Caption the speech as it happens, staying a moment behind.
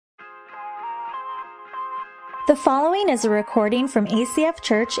The following is a recording from ACF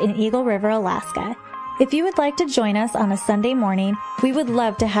Church in Eagle River, Alaska. If you would like to join us on a Sunday morning, we would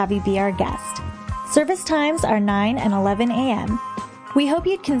love to have you be our guest. Service times are 9 and 11 a.m. We hope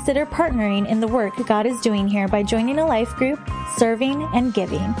you'd consider partnering in the work God is doing here by joining a life group, serving, and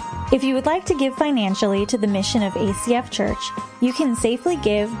giving. If you would like to give financially to the mission of ACF Church, you can safely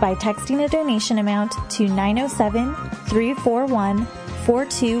give by texting a donation amount to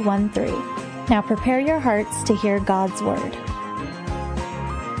 907-341-4213. Now prepare your hearts to hear God's Word.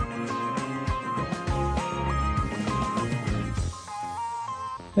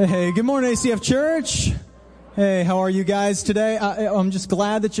 Hey, good morning, ACF Church. Hey, how are you guys today? I'm just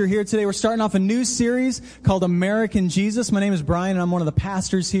glad that you're here today. We're starting off a new series called American Jesus. My name is Brian, and I'm one of the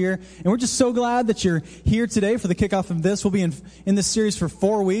pastors here. And we're just so glad that you're here today for the kickoff of this. We'll be in this series for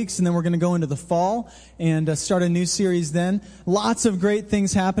 4 weeks, and then we're going to go into the fall and start a new series then. Lots of great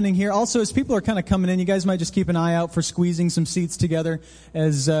things happening here. Also, as people are kind of coming in, you guys might just keep an eye out for squeezing some seats together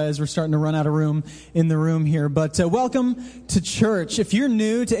as we're starting to run out of room in the room here. But welcome to church. If you're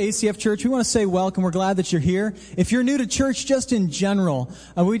new to ACF Church, we want to say welcome. We're glad that you're here. If you're new to church just in general,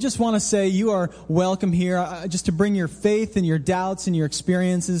 we just want to say you are welcome here just to bring your faith and your doubts and your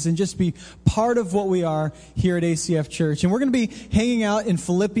experiences and just be part of what we are here at ACF Church. And we're going to be hanging out in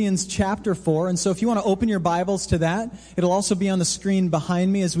Philippians chapter 4. And so if you want to open your Bibles to that, it'll also be on the screen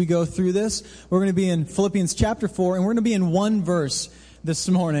behind me as we go through this. We're going to be in Philippians chapter 4, and we're going to be in one verse this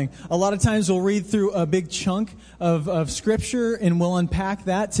morning. A lot of times we'll read through a big chunk of Scripture and we'll unpack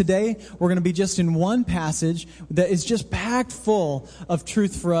that. Today we're going to be just in one passage that is just packed full of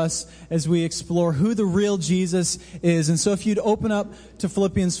truth for us as we explore who the real Jesus is. And so if you'd open up to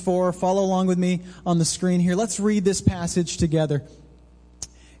Philippians 4, follow along with me on the screen here. Let's read this passage together.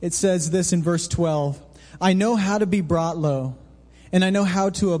 It says this in verse 12. I know how to be brought low, and I know how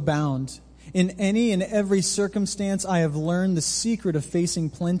to abound. In any and every circumstance, I have learned the secret of facing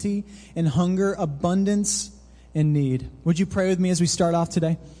plenty and hunger, abundance and need. Would you pray with me as we start off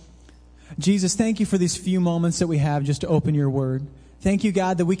today? Jesus, thank you for these few moments that we have just to open your word. Thank you,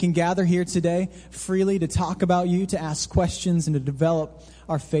 God, that we can gather here today freely to talk about you, to ask questions, and to develop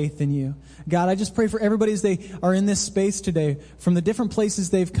our faith in you. God, I just pray for everybody as they are in this space today, from the different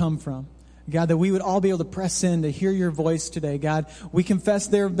places they've come from. God, that we would all be able to press in to hear your voice today. God, we confess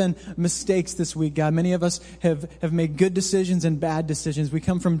there have been mistakes this week. God, many of us have made good decisions and bad decisions. We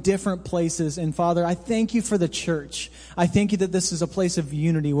come from different places. And Father, I thank you for the church. I thank you that this is a place of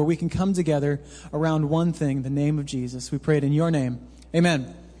unity where we can come together around one thing, the name of Jesus. We pray it in your name.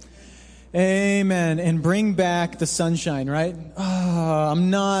 Amen. Amen. And bring back the sunshine, right? I'm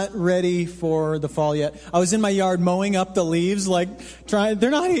not ready for the fall yet. I was in my yard mowing up the leaves, they're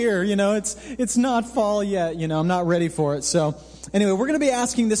not here, it's not fall yet, I'm not ready for it. So anyway, we're going to be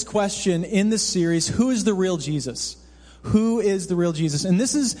asking this question in this series, who is the real Jesus? Who is the real Jesus? And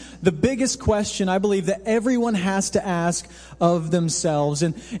this is the biggest question I believe that everyone has to ask of themselves.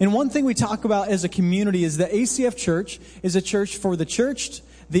 And one thing we talk about as a community is that ACF Church is a church for the churched,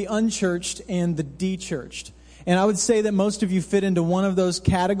 the unchurched, and the de-churched. And I would say that most of you fit into one of those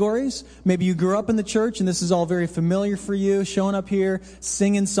categories. Maybe you grew up in the church and this is all very familiar for you, showing up here,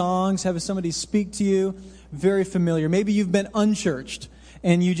 singing songs, having somebody speak to you, very familiar. Maybe you've been unchurched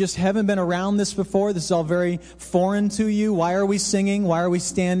and you just haven't been around this before. This is all very foreign to you. Why are we singing? Why are we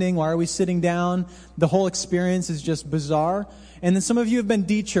standing? Why are we sitting down? The whole experience is just bizarre. And then some of you have been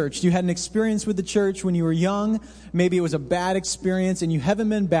de-churched. You had an experience with the church when you were young. Maybe it was a bad experience and you haven't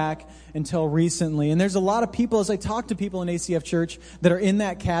been back until recently. And there's a lot of people, as I talk to people in ACF Church, that are in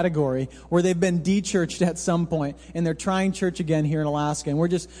that category where they've been de-churched at some point and they're trying church again here in Alaska. And we're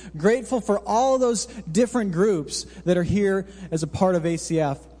just grateful for all of those different groups that are here as a part of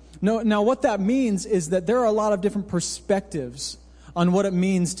ACF. Now, what that means is that there are a lot of different perspectives on what it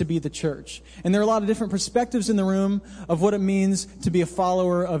means to be the church. And there are a lot of different perspectives in the room of what it means to be a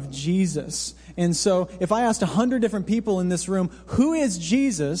follower of Jesus. And so if I asked 100 different people in this room, who is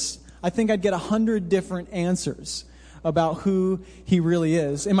Jesus? I think I'd get 100 different answers about who he really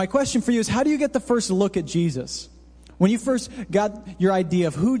is. And my question for you is, how do you get the first look at Jesus? When you first got your idea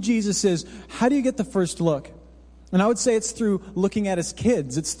of who Jesus is, how do you get the first look? And I would say it's through looking at his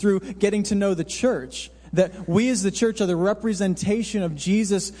kids. It's through getting to know the church. That we as the church are the representation of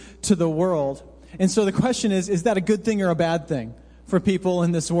Jesus to the world. And so the question is that a good thing or a bad thing for people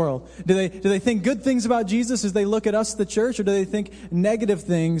in this world? Do they think good things about Jesus as they look at us, the church, or do they think negative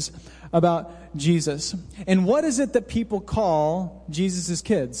things about Jesus? And what is it that people call Jesus'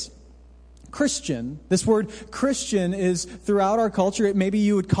 kids? Christian. This word Christian is throughout our culture. Maybe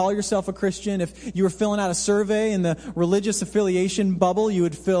you would call yourself a Christian. If you were filling out a survey in the religious affiliation bubble, you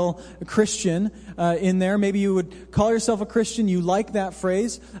would fill Christian in there. Maybe you would call yourself a Christian. You like that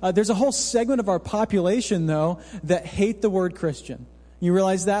phrase. There's a whole segment of our population, though, that hate the word Christian. You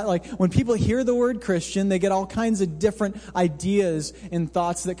realize that? Like, when people hear the word Christian, they get all kinds of different ideas and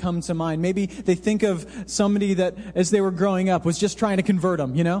thoughts that come to mind. Maybe they think of somebody that, as they were growing up, was just trying to convert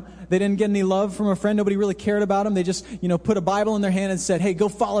them, you know? They didn't get any love from a friend. Nobody really cared about them. They just, put a Bible in their hand and said, hey, go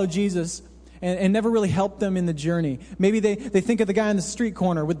follow Jesus. And never really helped them in the journey. Maybe they think of the guy on the street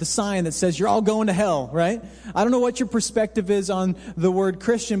corner with the sign that says, you're all going to hell, right? I don't know what your perspective is on the word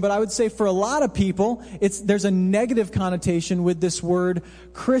Christian, but I would say for a lot of people, there's a negative connotation with this word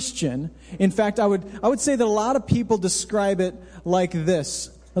Christian. In fact, I would say that a lot of people describe it like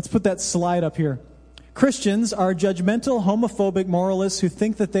this. Let's put that slide up here. Christians are judgmental, homophobic moralists who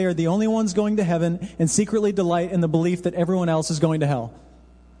think that they are the only ones going to heaven and secretly delight in the belief that everyone else is going to hell.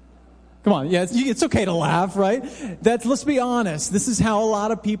 Come on, yeah, it's okay to laugh, right? Let's be honest. This is how a lot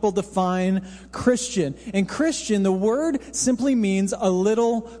of people define Christian. And Christian, the word simply means a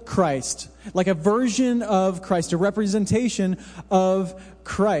little Christ, like a version of Christ, a representation of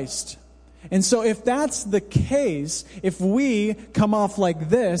Christ. And so if that's the case, if we come off like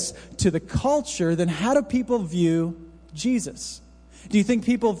this to the culture, then how do people view Jesus? Do you think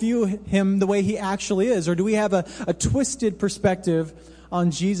people view him the way he actually is? Or do we have a twisted perspective on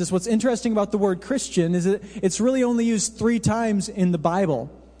Jesus? What's interesting about the word Christian is that it's really only used 3 times in the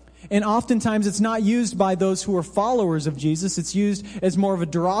Bible. And oftentimes it's not used by those who are followers of Jesus. It's used as more of a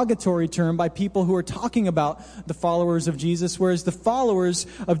derogatory term by people who are talking about the followers of Jesus, whereas the followers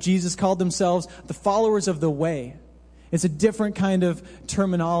of Jesus called themselves the followers of the way. It's a different kind of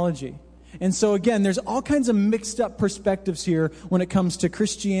terminology. And so again, there's all kinds of mixed up perspectives here when it comes to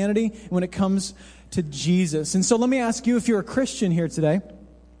Christianity, when it comes to Jesus. And so let me ask you, if you're a Christian here today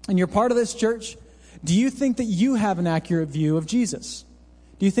and you're part of this church, do you think that you have an accurate view of Jesus?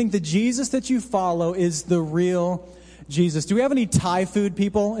 Do you think the Jesus that you follow is the real Jesus? Do we have any Thai food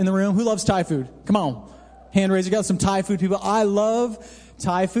people in the room? Who loves Thai food? Come on. Hand raise. You got some Thai food people. I love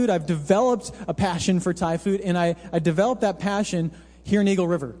Thai food. I've developed a passion for Thai food, and I developed that passion here in Eagle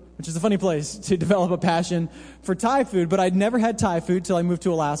River, which is a funny place to develop a passion for Thai food. But I'd never had Thai food till I moved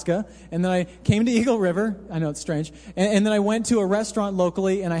to Alaska. And then I came to Eagle River. I know it's strange. And then I went to a restaurant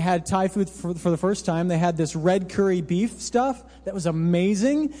locally, and I had Thai food for the first time. They had this red curry beef stuff that was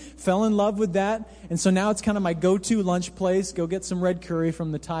amazing. Fell in love with that. And so now it's kind of my go-to lunch place. Go get some red curry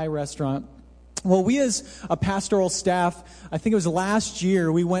from the Thai restaurant. Well, we as a pastoral staff, I think it was last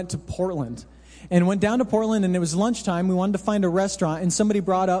year, we went to Portland. And went down to Portland, and it was lunchtime. We wanted to find a restaurant, and somebody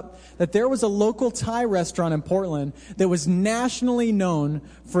brought up that there was a local Thai restaurant in Portland that was nationally known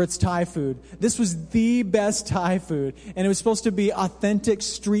for its Thai food. This was the best Thai food, and it was supposed to be authentic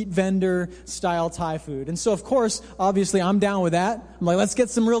street vendor style Thai food. And so, of course, obviously, I'm down with that. I'm like, let's get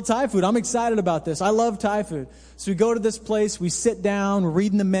some real Thai food. I'm excited about this. I love Thai food. So we go to this place, we sit down, we're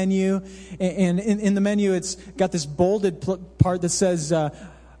reading the menu, and in the menu, it's got this bolded part that says,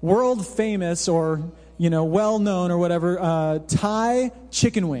 world famous or, well known or whatever, Thai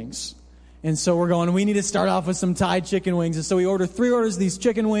chicken wings. And so we're going, we need to start off with some Thai chicken wings. And so we order 3 orders of these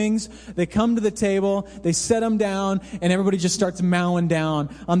chicken wings. They come to the table, they set them down, and everybody just starts mowing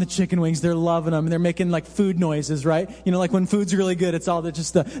down on the chicken wings. They're loving them, and they're making like food noises, right? Like when food's really good, it's all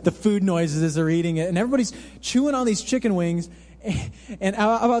just the food noises as they're eating it. And everybody's chewing on these chicken wings. And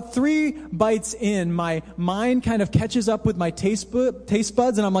about 3 bites in, my mind kind of catches up with my taste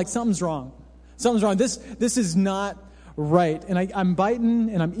buds, and I'm like, something's wrong. Something's wrong. This is not right. And I'm biting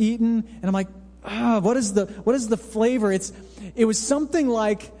and I'm eating, and I'm like, what is the flavor? It was something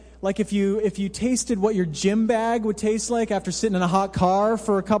like if you tasted what your gym bag would taste like after sitting in a hot car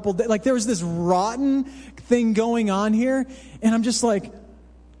for a couple days. Like there was this rotten thing going on here, and I'm just like,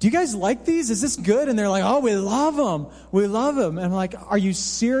 do you guys like these? Is this good? And they're like, oh, we love them. We love them. And I'm like, are you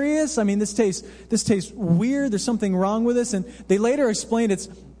serious? I mean, this tastes weird. There's something wrong with this. And they later explained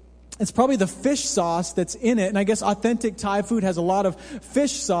it's probably the fish sauce that's in it. And I guess authentic Thai food has a lot of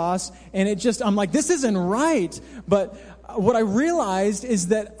fish sauce. And I'm like, this isn't right. But what I realized is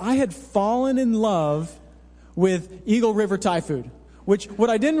that I had fallen in love with Eagle River Thai food. Which, what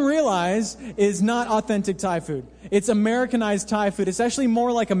I didn't realize is not authentic Thai food. It's Americanized Thai food. It's actually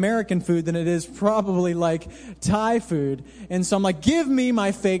more like American food than it is probably like Thai food. And so I'm like, give me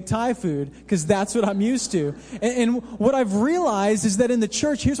my fake Thai food, because that's what I'm used to. And what I've realized is that in the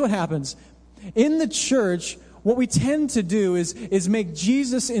church, here's what happens. In the church, what we tend to do is make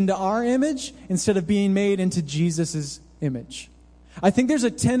Jesus into our image instead of being made into Jesus' image. I think there's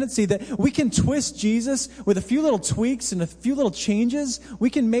a tendency that we can twist Jesus with a few little tweaks and a few little changes. We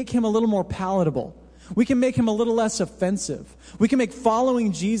can make him a little more palatable. We can make him a little less offensive. We can make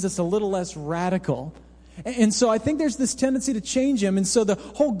following Jesus a little less radical. And so I think there's this tendency to change him. And so the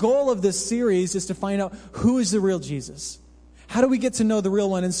whole goal of this series is to find out who is the real Jesus. How do we get to know the real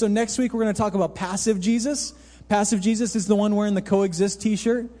one? And so next week we're going to talk about passive Jesus. Passive Jesus is the one wearing the Coexist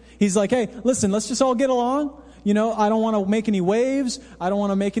t-shirt. He's like, hey, listen, let's just all get along. You know, I don't want to make any waves. I don't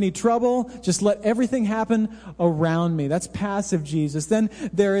want to make any trouble. Just let everything happen around me. That's passive Jesus. Then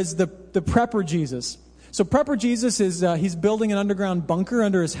there is the prepper Jesus. So prepper Jesus is, he's building an underground bunker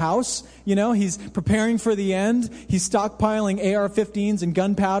under his house. You know, he's preparing for the end. He's stockpiling AR-15s and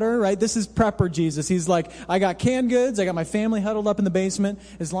gunpowder, right? This is prepper Jesus. He's like, I got canned goods. I got my family huddled up in the basement.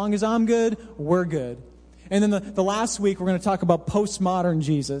 As long as I'm good, we're good. And then the last week, we're going to talk about postmodern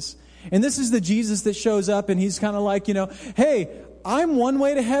Jesus. And this is the Jesus that shows up and he's kind of like, you know, hey, I'm one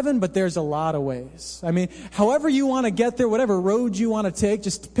way to heaven, but there's a lot of ways. I mean, however you want to get there, whatever road you want to take,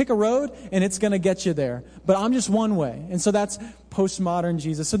 just pick a road and it's going to get you there. But I'm just one way. And so that's postmodern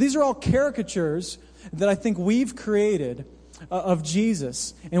Jesus. So these are all caricatures that I think we've created of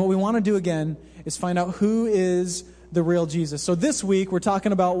Jesus. And what we want to do again is find out who is the real Jesus. So this week, we're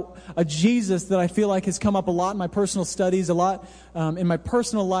talking about a Jesus that I feel like has come up a lot in my personal studies, a lot in my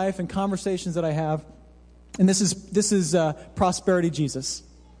personal life and conversations that I have. And this is prosperity Jesus.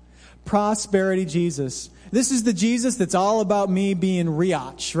 Prosperity Jesus. This is the Jesus that's all about me being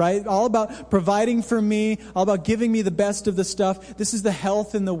riach, right? All about providing for me, all about giving me the best of the stuff. This is the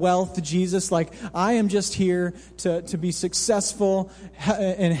health and the wealth Jesus. Like, I am just here to be successful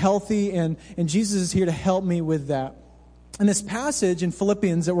and healthy, and Jesus is here to help me with that. And this passage in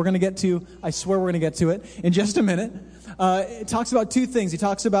Philippians that we're going to get to, I swear we're going to get to it in just a minute, it talks about two things. He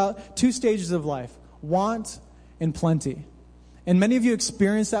talks about two stages of life, want and plenty. And many of you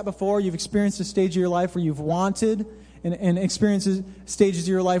experienced that before. You've experienced a stage of your life where you've wanted and experienced stages of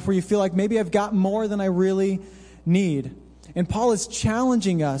your life where you feel like maybe I've got more than I really need. And Paul is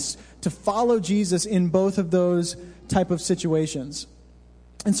challenging us to follow Jesus in both of those type of situations.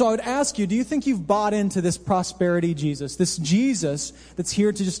 And so I would ask you, do you think you've bought into this prosperity Jesus, this Jesus that's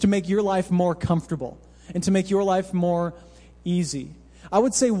here to make your life more comfortable and to make your life more easy? I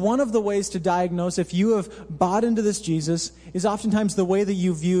would say one of the ways to diagnose if you have bought into this Jesus is oftentimes the way that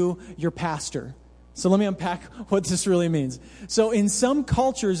you view your pastor. So let me unpack what this really means. So in some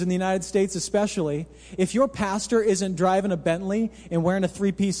cultures in the United States especially, if your pastor isn't driving a Bentley and wearing a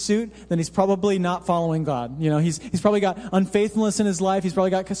three-piece suit, then he's probably not following God. You know, he's probably got unfaithfulness in his life. He's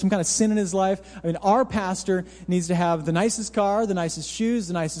probably got some kind of sin in his life. I mean, our pastor needs to have the nicest car, the nicest shoes,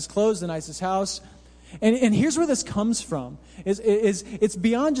 the nicest clothes, the nicest house. And here's where this comes from. It's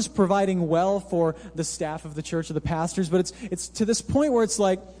beyond just providing well for the staff of the church or the pastors, but it's to this point where it's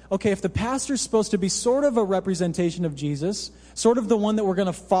like, okay, if the pastor's supposed to be sort of a representation of Jesus, sort of the one that we're going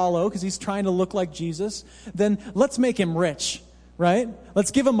to follow because he's trying to look like Jesus, then let's make him rich, right?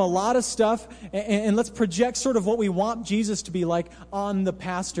 Let's give him a lot of stuff and let's project sort of what we want Jesus to be like on the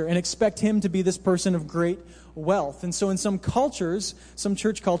pastor and expect him to be this person of great wealth. And so in some cultures, some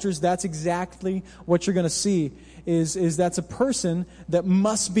church cultures, that's exactly what you're going to see is that's a person that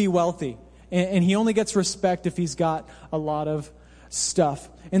must be wealthy. And he only gets respect if he's got a lot of stuff.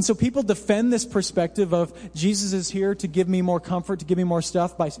 And so people defend this perspective of Jesus is here to give me more comfort, to give me more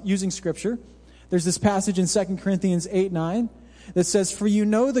stuff by using Scripture. There's this passage in 2 Corinthians 8:9 that says, "For you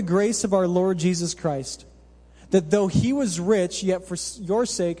know the grace of our Lord Jesus Christ, that though he was rich, yet for your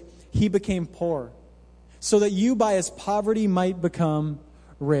sake he became poor, so that you by his poverty might become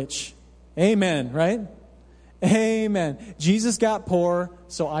rich." Amen, right? Amen. Jesus got poor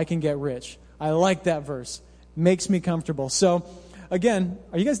so I can get rich. I like that verse. Makes me comfortable. So, again,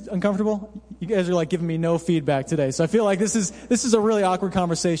 are you guys uncomfortable? You guys are like giving me no feedback today. So I feel like this is a really awkward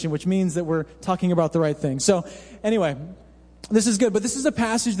conversation, which means that we're talking about the right thing. So, anyway, this is good. But this is a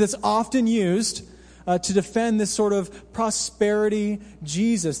passage that's often used to defend this sort of prosperity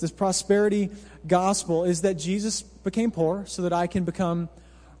Jesus, this prosperity gospel, is that Jesus became poor so that I can become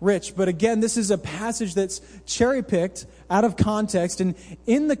rich. But again, this is a passage that's cherry-picked out of context. And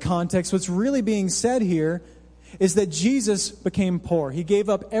in the context, what's really being said here is that Jesus became poor. He gave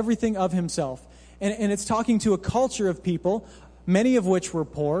up everything of himself. And it's talking to a culture of people, many of which were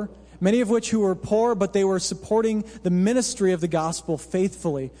poor, many of which who were poor, but they were supporting the ministry of the gospel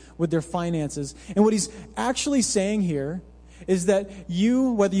faithfully with their finances. And what he's actually saying here is that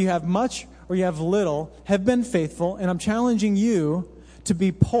you, whether you have much or you have little, have been faithful, and I'm challenging you to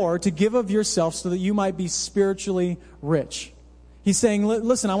be poor, to give of yourself so that you might be spiritually rich. He's saying,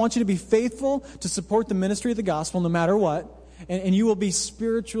 listen, I want you to be faithful to support the ministry of the gospel no matter what, and you will be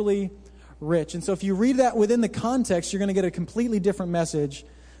spiritually rich. And so if you read that within the context, you're going to get a completely different message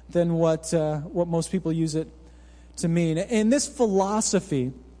than what most people use it to mean. And this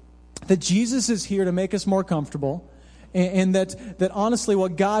philosophy that Jesus is here to make us more comfortable, and that honestly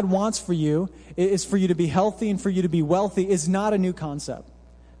what God wants for you is for you to be healthy and for you to be wealthy, is not a new concept.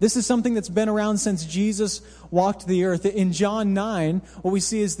 This is something that's been around since Jesus walked the earth. In John 9, what we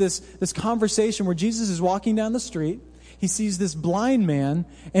see is this conversation where Jesus is walking down the street. He sees this blind man,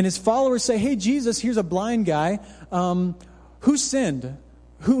 and his followers say, "Hey, Jesus, here's a blind guy. Who sinned?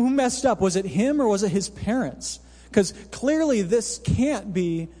 Who messed up? Was it him or was it his parents? Because clearly this can't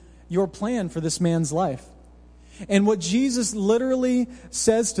be your plan for this man's life." And what Jesus literally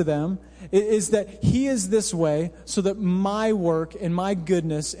says to them is that he is this way so that my work and my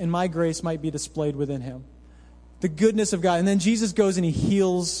goodness and my grace might be displayed within him. The goodness of God. And then Jesus goes and he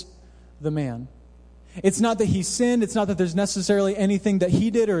heals the man. It's not that he sinned. It's not that there's necessarily anything that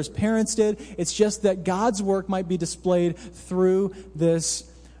he did or his parents did. It's just that God's work might be displayed through this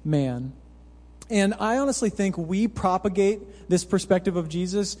man. And I honestly think we propagate this perspective of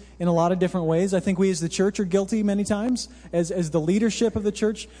Jesus in a lot of different ways. I think we as the church are guilty many times. As the leadership of the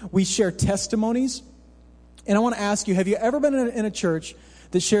church, we share testimonies. And I want to ask you, have you ever been in a church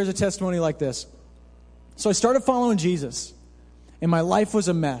that shares a testimony like this? So I started following Jesus, and my life was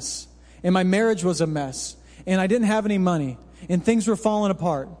a mess, and my marriage was a mess, and I didn't have any money, and things were falling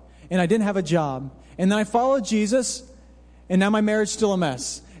apart, and I didn't have a job. And then I followed Jesus, and now my marriage is still a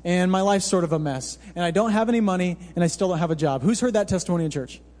mess. And my life's sort of a mess. And I don't have any money, and I still don't have a job. Who's heard that testimony in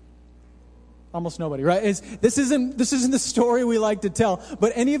church? Almost nobody, right? This isn't the story we like to tell.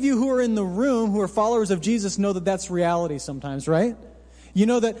 But any of you who are in the room, who are followers of Jesus, know that that's reality sometimes, right? You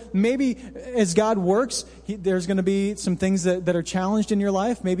know that maybe as God works, there's going to be some things that are challenged in your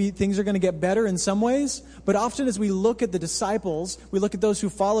life. Maybe things are going to get better in some ways. But often as we look at the disciples, we look at those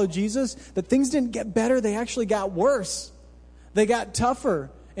who follow Jesus, that things didn't get better, they actually got worse. They got tougher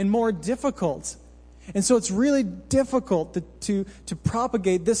and more difficult. And so it's really difficult to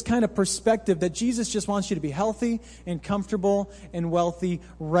propagate this kind of perspective that Jesus just wants you to be healthy and comfortable and wealthy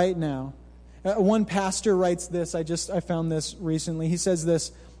right now. One pastor writes this, I found this recently. He says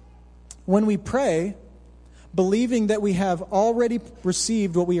this: "When we pray, believing that we have already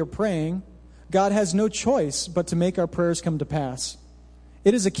received what we are praying, God has no choice but to make our prayers come to pass.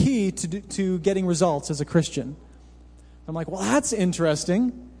 It is a key to getting results as a Christian." I'm like, well, that's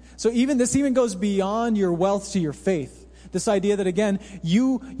interesting. So this even goes beyond your wealth to your faith. This idea that, again,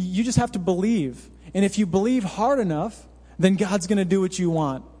 you just have to believe. And if you believe hard enough, then God's going to do what you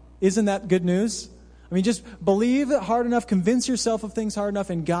want. Isn't that good news? I mean, just believe it hard enough, convince yourself of things hard enough,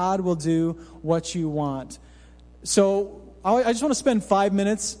 and God will do what you want. So I just want to spend 5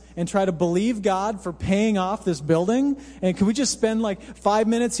 minutes and try to believe God for paying off this building. And can we just spend like 5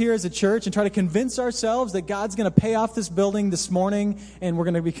 minutes here as a church and try to convince ourselves that God's going to pay off this building this morning and we're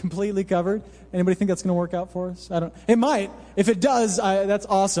going to be completely covered? Anybody think that's going to work out for us? It might. If it does, that's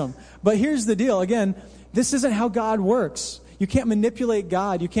awesome. But here's the deal. Again, this isn't how God works. You can't manipulate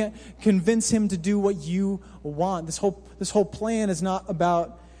God. You can't convince him to do what you want. This whole plan is not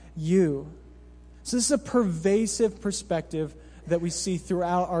about you. So this is a pervasive perspective that we see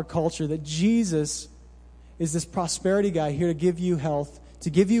throughout our culture, that Jesus is this prosperity guy here to give you health,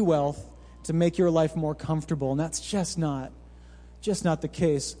 to give you wealth, to make your life more comfortable. And that's just not the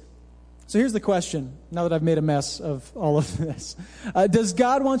case. So here's the question, now that I've made a mess of all of this. Does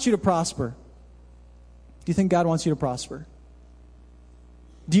God want you to prosper? Do you think God wants you to prosper?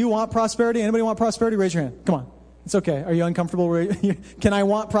 Do you want prosperity? Anybody want prosperity? Raise your hand. Come on. It's okay. Are you uncomfortable? Can I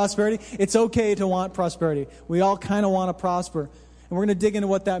want prosperity? It's okay to want prosperity. We all kind of want to prosper. And we're going to dig into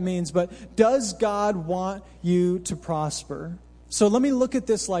what that means. But does God want you to prosper? So let me look at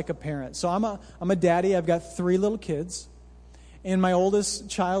this like a parent. So I'm a daddy. I've got 3 little kids. And my oldest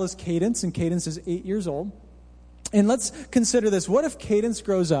child is Cadence, and Cadence is 8 years old. And let's consider this. What if Cadence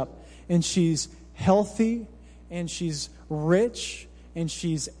grows up and she's healthy and she's rich and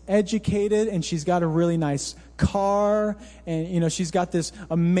she's educated and she's got a really nice car and, she's got this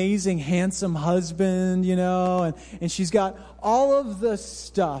amazing, handsome husband, and she's got all of the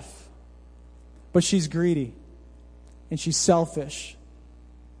stuff, but she's greedy and she's selfish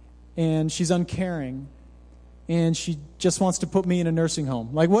and she's uncaring and she just wants to put me in a nursing home.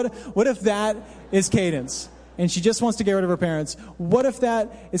 Like, what if that is Cadence? And she just wants to get rid of her parents. What if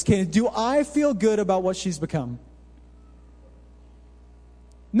that is Cadence? Do I feel good about what she's become?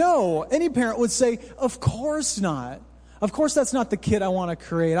 No, any parent would say, of course not. Of course that's not the kid I want to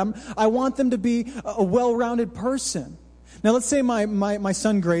create. I want them to be a well-rounded person. Now, let's say my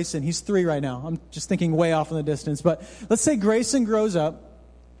son Grayson, he's 3 right now. I'm just thinking way off in the distance. But let's say Grayson grows up,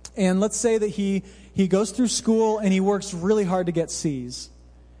 and let's say that he goes through school and he works really hard to get C's.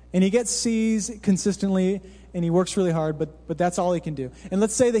 And he gets C's consistently, and he works really hard, but that's all he can do. And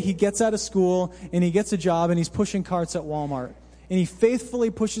let's say that he gets out of school and he gets a job and he's pushing carts at Walmart. And he faithfully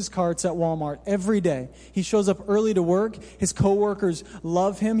pushes carts at Walmart every day. He shows up early to work. His coworkers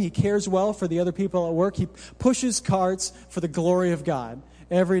love him. He cares well for the other people at work. He pushes carts for the glory of God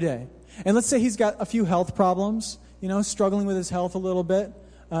every day. And let's say he's got a few health problems, struggling with his health a little bit,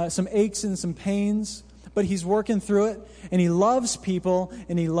 some aches and some pains, but he's working through it, and he loves people,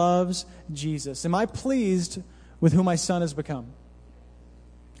 and he loves Jesus. Am I pleased with who my son has become?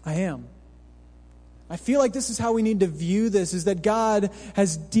 I am. I feel like this is how we need to view this, is that God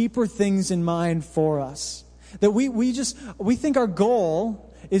has deeper things in mind for us. That we think our goal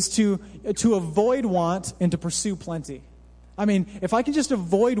is to avoid want and to pursue plenty. I mean, if I can just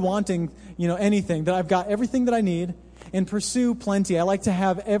avoid wanting, anything, that I've got everything that I need, and pursue plenty. I like to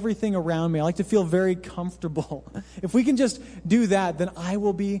have everything around me. I like to feel very comfortable. If we can just do that, then I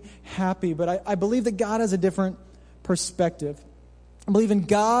will be happy. But I believe that God has a different perspective. I believe in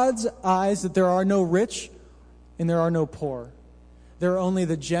God's eyes that there are no rich and there are no poor. There are only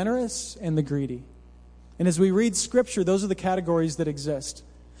the generous and the greedy. And as we read Scripture, those are the categories that exist.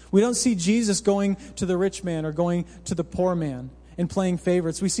 We don't see Jesus going to the rich man or going to the poor man and playing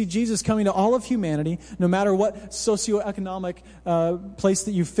favorites. We see Jesus coming to all of humanity, no matter what socioeconomic place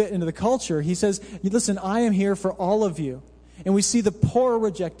that you fit into the culture. He says, listen, I am here for all of you. And we see the poor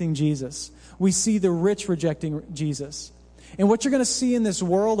rejecting Jesus. We see the rich rejecting Jesus. And what you're going to see in this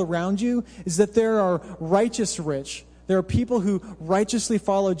world around you is that there are righteous rich. There are people who righteously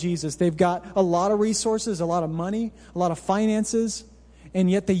follow Jesus. They've got a lot of resources, a lot of money, a lot of finances, and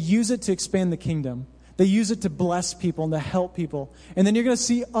yet they use it to expand the kingdom. They use it to bless people and to help people. And then you're going to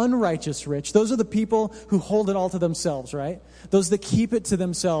see unrighteous rich. Those are the people who hold it all to themselves, right? Those that keep it to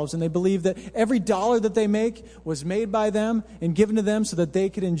themselves, and they believe that every dollar that they make was made by them and given to them so that they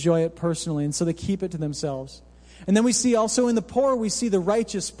could enjoy it personally, and so they keep it to themselves. And then we see also in the poor, we see the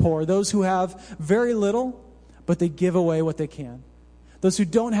righteous poor, those who have very little, but they give away what they can. Those who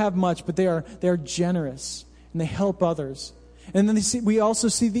don't have much, but they are generous, and they help others. And then we also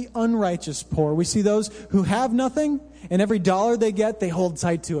see the unrighteous poor. We see those who have nothing, and every dollar they get, they hold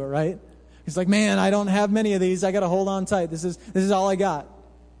tight to it, right? It's like, man, I don't have many of these. I got to hold on tight. This is all I got.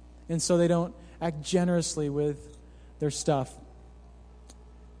 And so they don't act generously with their stuff.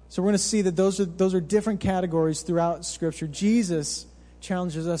 So we're going to see that those are different categories throughout Scripture. Jesus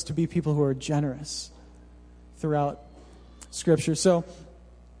challenges us to be people who are generous throughout Scripture. So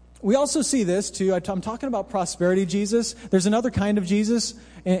we also see this, too. I'm talking about prosperity Jesus. There's another kind of Jesus,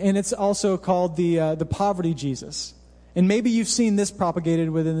 and it's also called the poverty Jesus. And maybe you've seen this propagated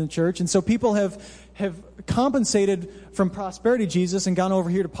within the church. And so people have compensated from prosperity Jesus and gone over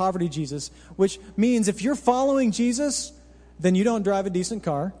here to poverty Jesus, which means if you're following Jesus, then you don't drive a decent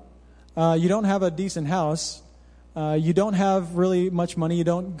car. You don't have a decent house. You don't have really much money. You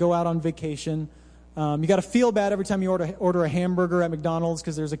don't go out on vacation. You got to feel bad every time you order a hamburger at McDonald's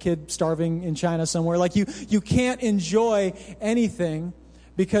because there's a kid starving in China somewhere. Like you can't enjoy anything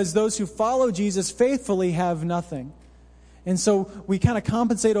because those who follow Jesus faithfully have nothing. And so we kind of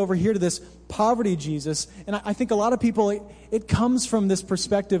compensate over here to this poverty Jesus. And I think a lot of people, it comes from this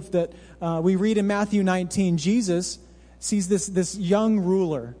perspective that we read in Matthew 19. Jesus sees this young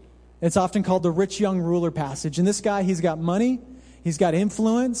ruler. It's often called the rich young ruler passage. And this guy, he's got money, he's got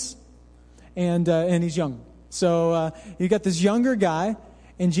influence, and he's young. So you got this younger guy,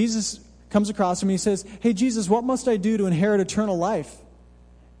 and Jesus comes across him and he says, "Hey, Jesus, what must I do to inherit eternal life?"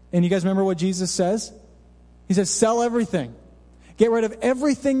 And you guys remember what Jesus says? He says, "Sell everything. Get rid of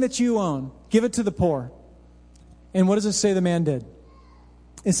everything that you own. Give it to the poor." And what does it say the man did?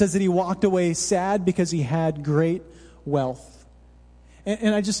 It says that he walked away sad because he had great wealth.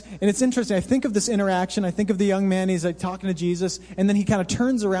 And it's interesting. I think of this interaction. I think of the young man. He's like talking to Jesus, and then he kind of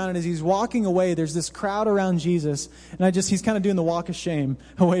turns around, and as he's walking away, there's this crowd around Jesus, and he's kind of doing the walk of shame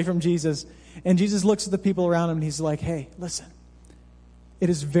away from Jesus. And Jesus looks at the people around him, and he's like, "Hey, listen. It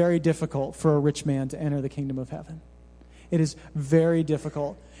is very difficult for a rich man to enter the kingdom of heaven. It is very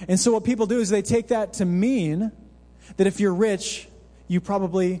difficult." And so what people do is they take that to mean that if you're rich, you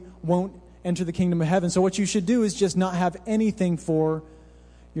probably won't enter the kingdom of heaven. So what you should do is just not have anything for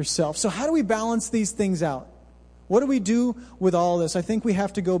yourself. So how do we balance these things out? What do we do with all this? I think we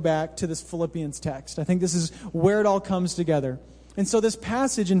have to go back to this Philippians text. I think this is where it all comes together. And so this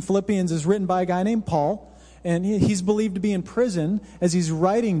passage in Philippians is written by a guy named Paul, and he's believed to be in prison as he's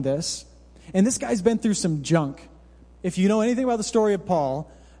writing this. And this guy's been through some junk. If you know anything about the story of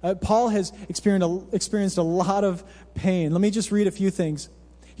Paul, Paul has experienced a lot of pain. Let me just read a few things.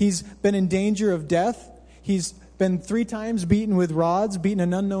 He's been in danger of death. He's been 3 times beaten with rods, beaten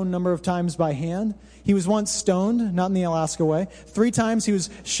an unknown number of times by hand. He was once stoned, not in the Alaska way. 3 times he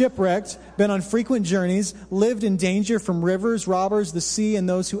was shipwrecked, been on frequent journeys, lived in danger from rivers, robbers, the sea, and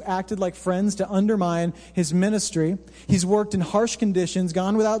those who acted like friends to undermine his ministry. He's worked in harsh conditions,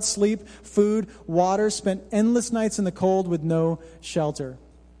 gone without sleep, food, water, spent endless nights in the cold with no shelter.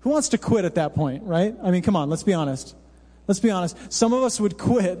 Who wants to quit at that point, right? I mean, come on, let's be honest. Let's be honest. Some of us would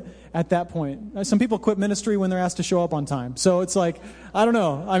quit at that point. Some people quit ministry when they're asked to show up on time. So it's like, I don't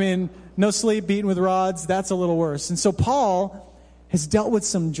know. I mean, no sleep, beaten with rods, that's a little worse. And so Paul has dealt with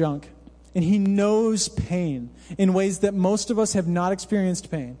some junk, and he knows pain in ways that most of us have not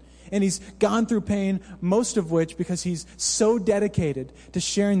experienced pain. And he's gone through pain, most of which because he's so dedicated to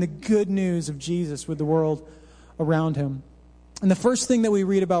sharing the good news of Jesus with the world around him. And the first thing that we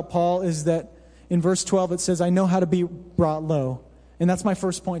read about Paul is that in verse 12 it says, I know how to be brought low. And that's my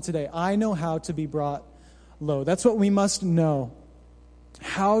first point today. I know how to be brought low. That's what we must know.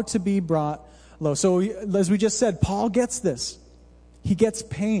 How to be brought low. So as we just said, Paul gets this. He gets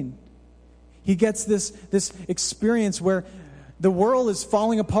pain. He gets this experience where the world is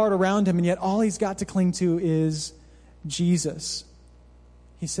falling apart around him, and yet all he's got to cling to is Jesus.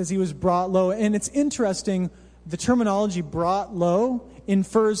 He says he was brought low. And it's interesting, the terminology brought low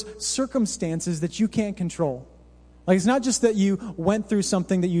infers circumstances that you can't control. Like, it's not just that you went through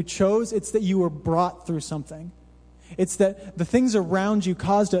something that you chose, it's that you were brought through something. It's that the things around you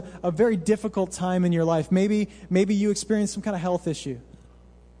caused a very difficult time in your life. Maybe you experienced some kind of health issue.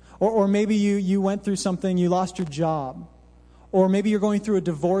 Or maybe you went through something, you lost your job. Or maybe you're going through a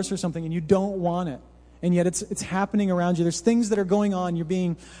divorce or something and you don't want it. And yet it's happening around you. There's things that are going on. You're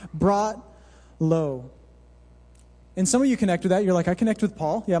being brought low. And some of you connect with that. You're like, I connect with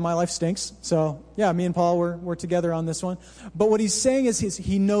Paul. Yeah, my life stinks. So, yeah, me and Paul, we're together on this one. But what he's saying is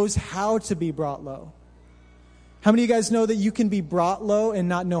he knows how to be brought low. How many of you guys know that you can be brought low and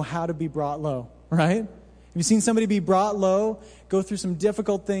not know how to be brought low, right? Have you seen somebody be brought low, go through some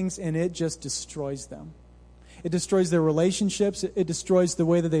difficult things, and it just destroys them? It destroys their relationships. It destroys the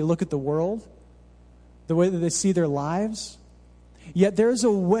way that they look at the world, the way that they see their lives. Yet there's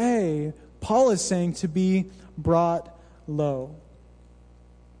a way, Paul is saying, to be brought low.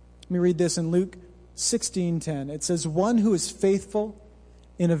 Let me read this in Luke 16:10. It says, one who is faithful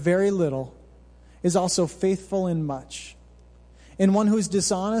in a very little is also faithful in much. And one who is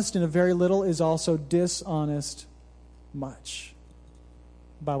dishonest in a very little is also dishonest much.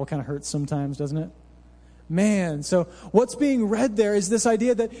 The Bible kind of hurts sometimes, doesn't it? Man, so what's being read there is this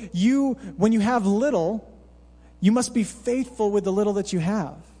idea that when you have little, you must be faithful with the little that you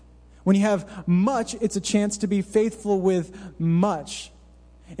have. When you have much, it's a chance to be faithful with much.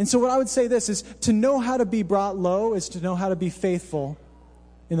 And so what I would say this is, to know how to be brought low is to know how to be faithful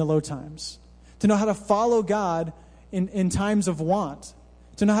in the low times. To know how to follow God in times of want.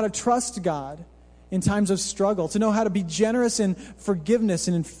 To know how to trust God in times of struggle. To know how to be generous in forgiveness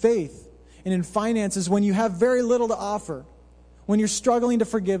and in faith and in finances when you have very little to offer. When you're struggling to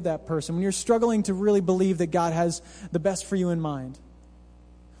forgive that person. When you're struggling to really believe that God has the best for you in mind.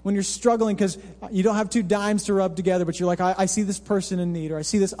 When you're struggling because you don't have 2 dimes to rub together, but you're like, I see this person in need, or I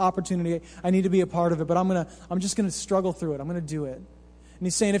see this opportunity, I need to be a part of it, but I'm just going to struggle through it. I'm going to do it. And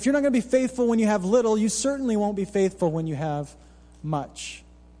he's saying, if you're not going to be faithful when you have little, you certainly won't be faithful when you have much.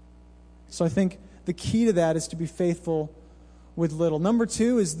 So I think the key to that is to be faithful with little. Number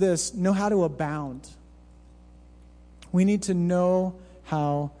 2 is this: know how to abound. We need to know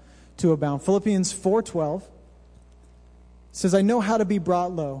how to abound. Philippians 4:12 says, I know how to be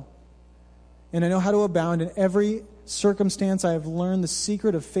brought low, and I know how to abound in every circumstance. I have learned the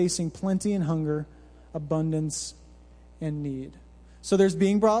secret of facing plenty and hunger, abundance and need. So there's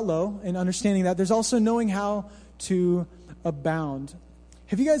being brought low and understanding that. There's also knowing how to abound.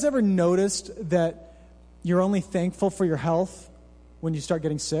 Have you guys ever noticed that you're only thankful for your health when you start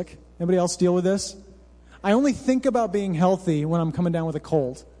getting sick? Anybody else deal with this? I only think about being healthy when I'm coming down with a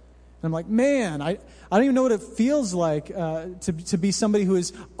cold. And I'm like, man, I don't even know what it feels like to be somebody who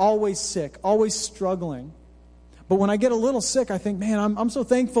is always sick, always struggling. But when I get a little sick, I think, man, I'm so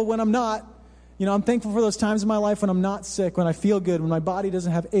thankful when I'm not. You know, I'm thankful for those times in my life when I'm not sick, when I feel good, when my body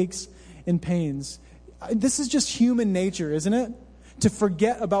doesn't have aches and pains. This is just human nature, isn't it? To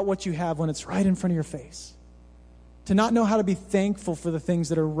forget about what you have when it's right in front of your face. To not know how to be thankful for the things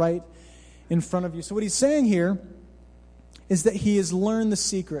that are right in front of you. So what he's saying here is that he has learned the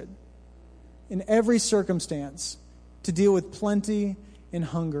secret in every circumstance to deal with plenty and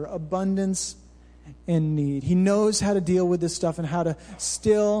hunger, abundance and need. He knows how to deal with this stuff and how to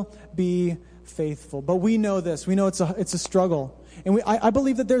still be faithful. But we know this. We know it's a struggle. And I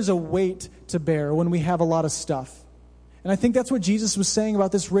believe that there's a weight to bear when we have a lot of stuff. And I think that's what Jesus was saying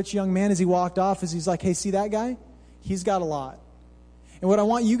about this rich young man as he walked off, is he's like, hey, see that guy? He's got a lot. And what I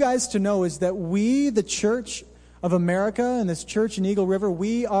want you guys to know is that we, the Church of America and this church in Eagle River,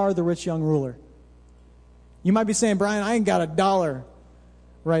 we are the rich young ruler. You might be saying, Brian, I ain't got $1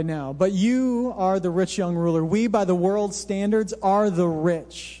 right now. But you are the rich young ruler. We, by the world's standards, are the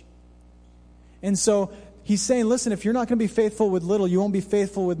rich. And so he's saying, listen, if you're not going to be faithful with little, you won't be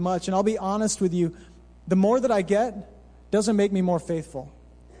faithful with much. And I'll be honest with you, the more that I get doesn't make me more faithful.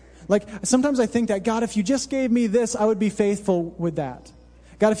 Like, sometimes I think that, God, if you just gave me this, I would be faithful with that.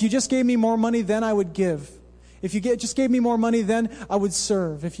 God, if you just gave me more money, then I would give. If you just gave me more money, then I would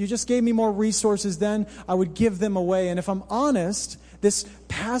serve. If you just gave me more resources, then I would give them away. And if I'm honest, this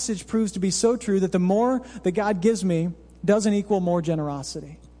passage proves to be so true that the more that God gives me doesn't equal more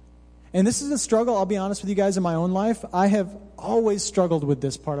generosity. And this is a struggle, I'll be honest with you guys, in my own life. I have always struggled with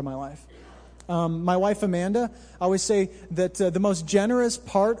this part of my life. My wife, Amanda, I always say that the most generous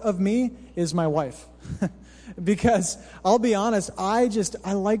part of me is my wife. Because I'll be honest, I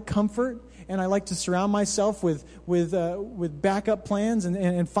like comfort, and I like to surround myself with backup plans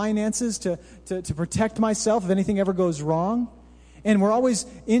and finances to protect myself if anything ever goes wrong. And we're always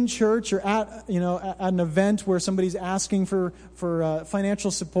in church or at an event where somebody's asking for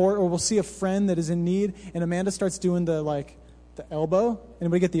financial support, or we'll see a friend that is in need, and Amanda starts doing the elbow.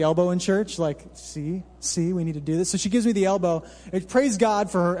 Anybody get the elbow in church? Like, see, we need to do this. So she gives me the elbow. Praise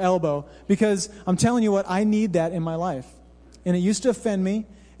God for her elbow, because I'm telling you what, I need that in my life. And it used to offend me,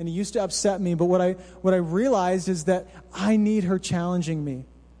 and it used to upset me, but what I realized is that I need her challenging me.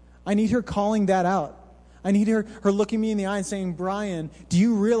 I need her calling that out. I need her looking me in the eye and saying, Brian, do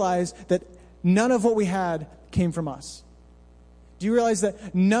you realize that none of what we had came from us? Do you realize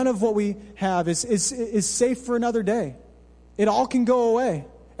that none of what we have is safe for another day? It all can go away.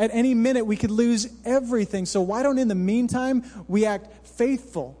 At any minute, we could lose everything. So why don't, in the meantime, we act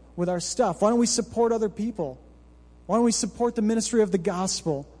faithful with our stuff? Why don't we support other people? Why don't we support the ministry of the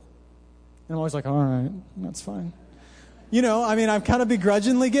gospel? And I'm always like, all right, that's fine. I'm kind of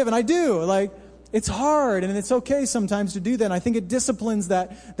begrudgingly given. I do. It's hard, and it's okay sometimes to do that. And I think it disciplines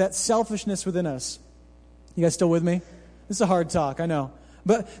that selfishness within us. You guys still with me? This is a hard talk, I know.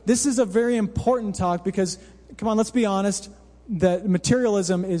 But this is a very important talk because, come on, let's be honest, that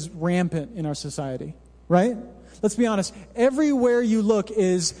materialism is rampant in our society, right? Let's be honest. Everywhere you look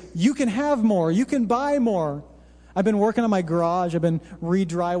is, you can have more, you can buy more. I've been working on my garage. I've been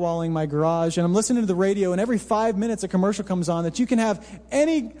re-drywalling my garage, and I'm listening to the radio, and every 5 minutes a commercial comes on that you can have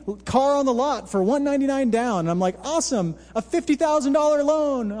any car on the lot for $199 down. And I'm like, awesome, a $50,000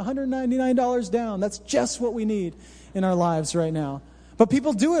 loan, $199 down. That's just what we need in our lives right now. But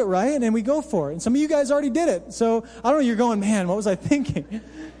people do it, right? And we go for it. And some of you guys already did it. So I don't know, you're going, man, what was I thinking?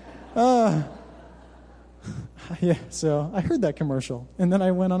 Yeah, so I heard that commercial. And then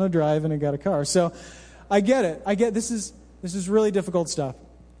I went on a drive and I got a car. So I get it. This is really difficult stuff.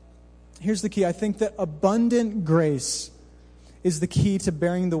 Here's the key. I think that abundant grace is the key to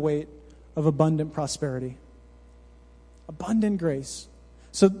bearing the weight of abundant prosperity. Abundant grace.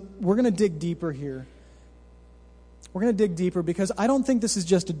 So we're going to dig deeper here. We're going to dig deeper because I don't think this is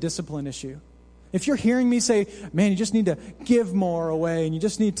just a discipline issue. If you're hearing me say, man, you just need to give more away and you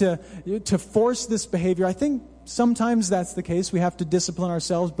just need to force this behavior, I think sometimes that's the case. We have to discipline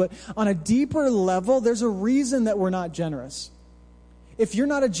ourselves. But on a deeper level, there's a reason that we're not generous. If you're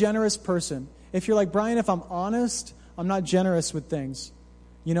not a generous person, if you're like, Brian, if I'm honest, I'm not generous with things.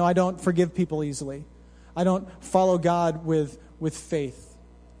 I don't forgive people easily. I don't follow God with faith.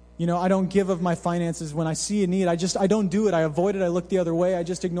 I don't give of my finances when I see a need. I don't do it. I avoid it. I look the other way. I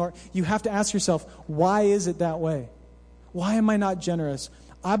just ignore it. You have to ask yourself, why is it that way? Why am I not generous?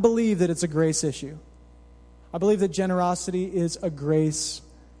 I believe that it's a grace issue. I believe that generosity is a grace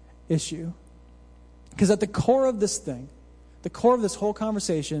issue. Because at the core of this thing, the core of this whole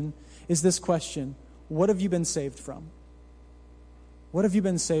conversation is this question: what have you been saved from? What have you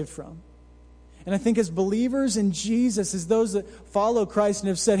been saved from? And I think as believers in Jesus, as those that follow Christ and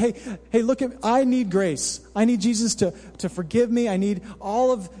have said, hey, look, I need grace. I need Jesus to forgive me. I need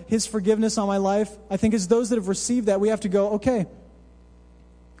all of his forgiveness on my life. I think as those that have received that, we have to go, okay,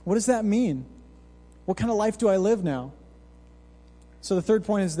 what does that mean? What kind of life do I live now? So the third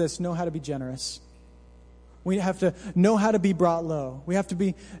point is this: know how to be generous. We have to know how to be brought low. We have to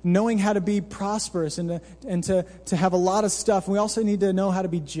be knowing how to be prosperous and to have a lot of stuff. And we also need to know how to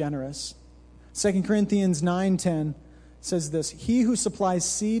be generous. 2 Corinthians 9:10 says this: he who supplies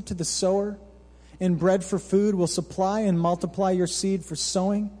seed to the sower and bread for food will supply and multiply your seed for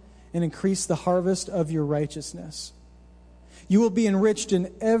sowing and increase the harvest of your righteousness. You will be enriched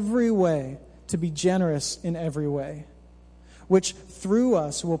in every way to be generous in every way, which through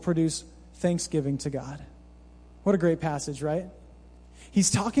us will produce thanksgiving to God. What a great passage, right?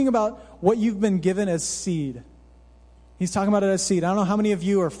 He's talking about what you've been given as seed. He's talking about it as seed. I don't know how many of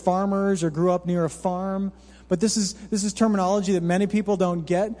you are farmers or grew up near a farm, but this is terminology that many people don't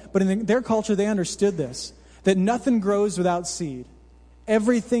get. But in their culture, they understood this, that nothing grows without seed.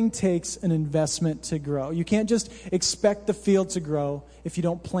 Everything takes an investment to grow. You can't just expect the field to grow if you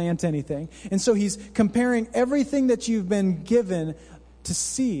don't plant anything. And so he's comparing everything that you've been given to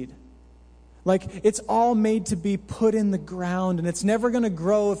seed. Like, it's all made to be put in the ground, and it's never going to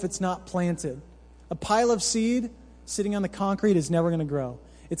grow if it's not planted. A pile of seed sitting on the concrete is never going to grow.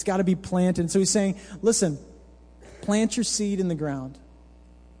 It's got to be planted. So he's saying, listen, plant your seed in the ground.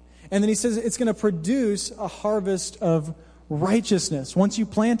 And then he says it's going to produce a harvest of righteousness. Once you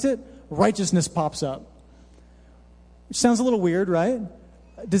plant it, righteousness pops up. Which sounds a little weird, right?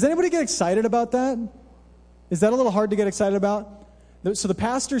 Does anybody get excited about that? Is that a little hard to get excited about? So the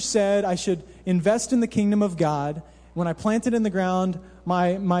pastor said I should invest in the kingdom of God. When I plant it in the ground,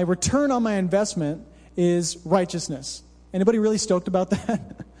 my return on my investment is righteousness. Anybody really stoked about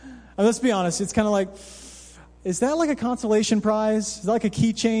that? Let's be honest. It's kind of like, is that like a consolation prize? Is that like a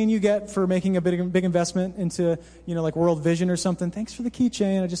keychain you get for making a big investment into, like World Vision or something? Thanks for the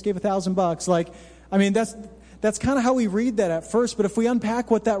keychain. I just gave $1,000. Like, I mean, that's kind of how we read that at first. But if we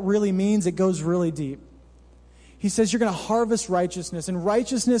unpack what that really means, it goes really deep. He says you're going to harvest righteousness. And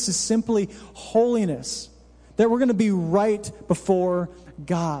righteousness is simply holiness. That we're going to be right before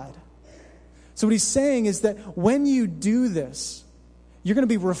God. So what he's saying is that when you do this, you're going to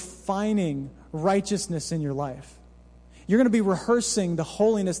be refining righteousness in your life. You're going to be rehearsing the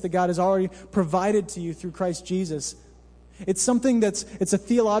holiness that God has already provided to you through Christ Jesus. It's something it's a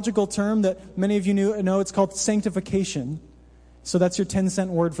theological term that many of you know. It's called sanctification. So that's your 10-cent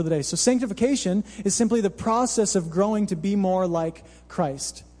word for the day. So sanctification is simply the process of growing to be more like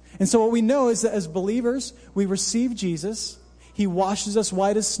Christ. And so what we know is that as believers, we receive Jesus. He washes us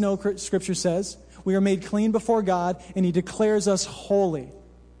white as snow, Scripture says. We are made clean before God, and He declares us holy.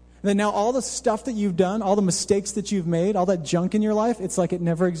 And then now all the stuff that you've done, all the mistakes that you've made, all that junk in your life, it's like it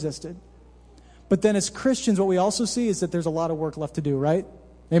never existed. But then as Christians, what we also see is that there's a lot of work left to do, right?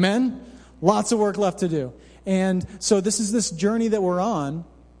 Amen? Lots of work left to do. And so this is this journey that we're on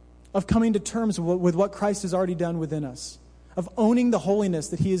of coming to terms with what Christ has already done within us, of owning the holiness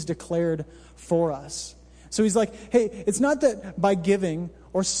that He has declared for us. So he's like, hey, it's not that by giving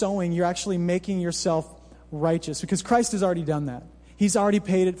or sowing you're actually making yourself righteous, because Christ has already done that. He's already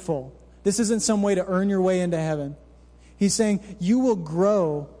paid it full. This isn't some way to earn your way into heaven. He's saying you will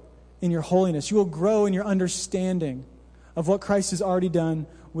grow in your holiness. You will grow in your understanding of what Christ has already done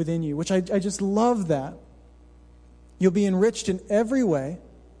within you, which I just love that. You'll be enriched in every way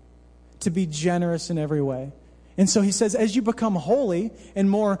to be generous in every way. And so he says, as you become holy and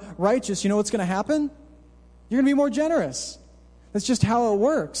more righteous, you know what's going to happen? You're going to be more generous. That's just how it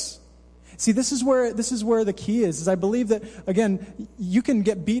works. See, this is where the key is I believe that, again, you can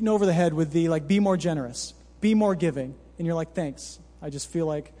get beaten over the head with be more generous, be more giving. And you're like, thanks. I just feel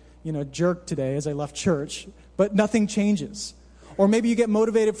like, a jerk today as I left church. But nothing changes. Or maybe you get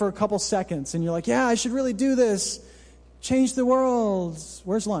motivated for a couple seconds and you're like, yeah, I should really do this. Change the world.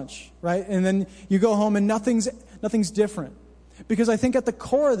 Where's lunch? Right? And then you go home and nothing's different. Because I think at the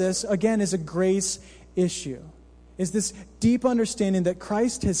core of this, again, is a grace issue. Is this deep understanding that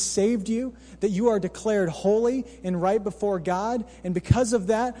Christ has saved you, that you are declared holy and right before God, and because of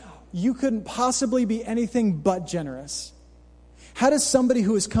that, you couldn't possibly be anything but generous. How does somebody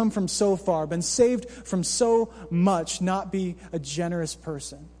who has come from so far, been saved from so much, not be a generous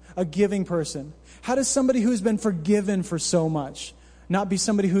person, a giving person? How does somebody who's been forgiven for so much not be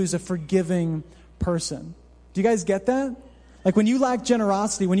somebody who's a forgiving person? Do you guys get that? Like when you lack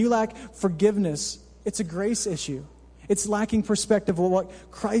generosity, when you lack forgiveness, it's a grace issue. It's lacking perspective of what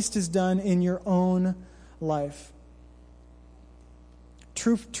Christ has done in your own life.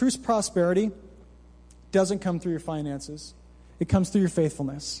 True prosperity doesn't come through your finances. It comes through your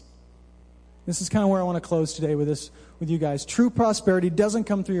faithfulness. This is kind of where I want to close today with you guys. True prosperity doesn't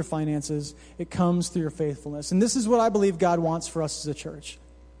come through your finances. It comes through your faithfulness. And this is what I believe God wants for us as a church.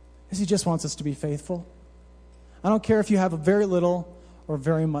 Is He just wants us to be faithful. I don't care if you have very little or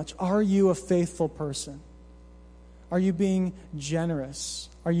very much. Are you a faithful person? Are you being generous?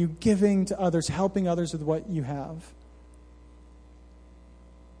 Are you giving to others, helping others with what you have?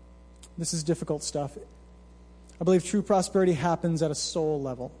 This is difficult stuff. I believe true prosperity happens at a soul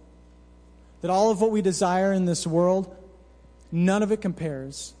level. that all of what we desire in this world, none of it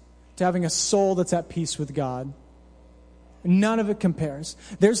compares to having a soul that's at peace with God. None of it compares.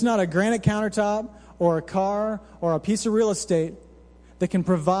 There's not a granite countertop or a car or a piece of real estate that can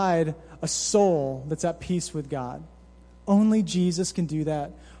provide a soul that's at peace with God. Only Jesus can do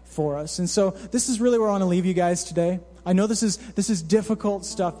that for us. And so this is really where I want to leave you guys today. I know this is difficult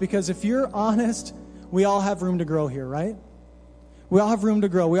stuff, because if you're honest, we all have room to grow here, right? We all have room to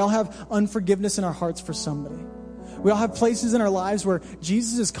grow. We all have unforgiveness in our hearts for somebody. We all have places in our lives where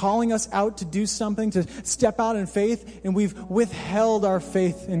Jesus is calling us out to do something, to step out in faith, and we've withheld our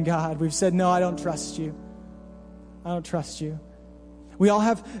faith in God. We've said, no, I don't trust you. I don't trust you. We all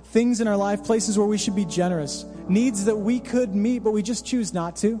have things in our life, places where we should be generous, needs that we could meet, but we just choose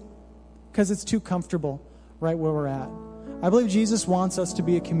not to because it's too comfortable right where we're at. I believe Jesus wants us to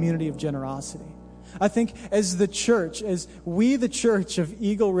be a community of generosity. I think as the church, as we, the church of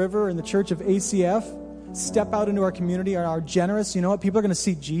Eagle River and the church of ACF, step out into our community and are generous, you know what? People are going to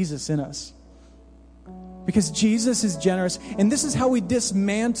see Jesus in us. Because Jesus is generous. And this is how we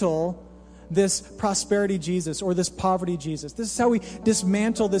dismantle this prosperity Jesus or this poverty Jesus. This is how we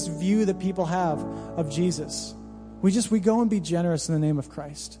dismantle this view that people have of Jesus. We go and be generous in the name of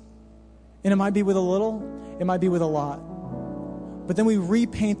Christ. And it might be with a little, it might be with a lot. But then we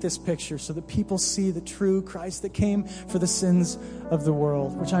repaint this picture so that people see the true Christ that came for the sins of the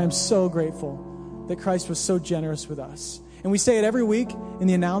world, which I am so grateful that Christ was so generous with us. And we say it every week in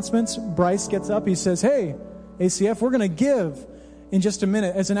the announcements. Bryce gets up, he says, hey, ACF, we're going to give in just a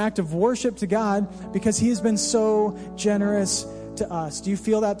minute as an act of worship to God because he has been so generous to us. Do you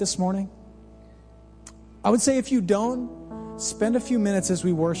feel that this morning? I would say if you don't, spend a few minutes as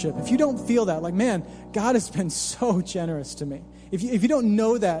we worship. If you don't feel that, like, man, God has been so generous to me. If you don't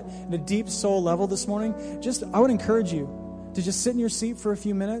know that at a deep soul level this morning, I would encourage you to just sit in your seat for a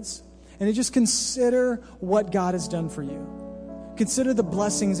few minutes and to just consider what God has done for you. Consider the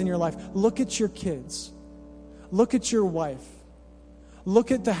blessings in your life. Look at your kids. Look at your wife.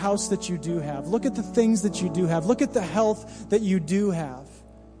 Look at the house that you do have. Look at the things that you do have. Look at the health that you do have.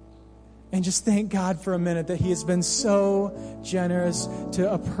 And just thank God for a minute that he has been so generous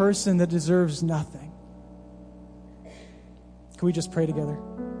to a person that deserves nothing. Can we just pray together?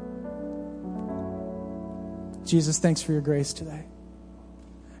 Jesus, thanks for your grace today.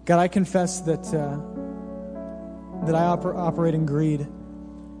 God, I confess that I operate in greed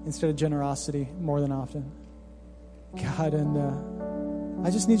instead of generosity more than often. God, and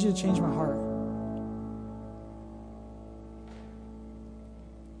I just need you to change my heart.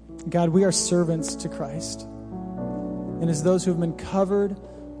 God, we are servants to Christ. And as those who have been covered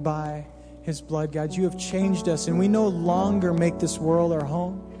by his blood, God, you have changed us, and we no longer make this world our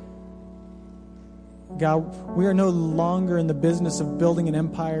home. God, we are no longer in the business of building an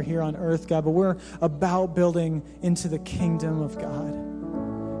empire here on earth, God, but we're about building into the kingdom of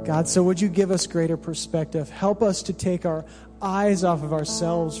God. God, so would you give us greater perspective? Help us to take our eyes off of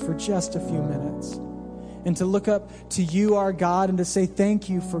ourselves for just a few minutes and to look up to you, our God, and to say thank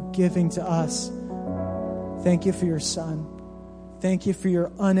you for giving to us. Thank you for your Son. Thank you for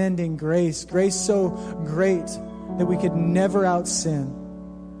your unending grace. Grace so great that we could never out-sin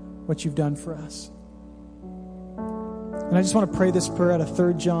what you've done for us. And I just want to pray this prayer out of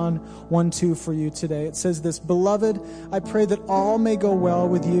 3 John 1:2 for you today. It says this, Beloved, I pray that all may go well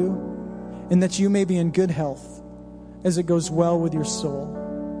with you and that you may be in good health as it goes well with your soul.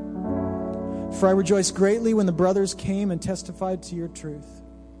 For I rejoiced greatly when the brothers came and testified to your truth,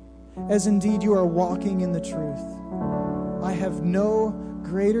 as indeed you are walking in the truth. I have no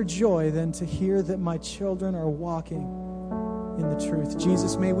greater joy than to hear that my children are walking in the truth.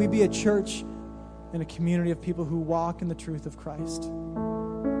 Jesus, may we be a church and a community of people who walk in the truth of Christ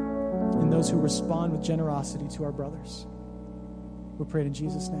and those who respond with generosity to our brothers. We pray it in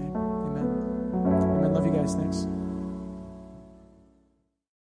Jesus' name. Amen. Amen. Love you guys. Thanks.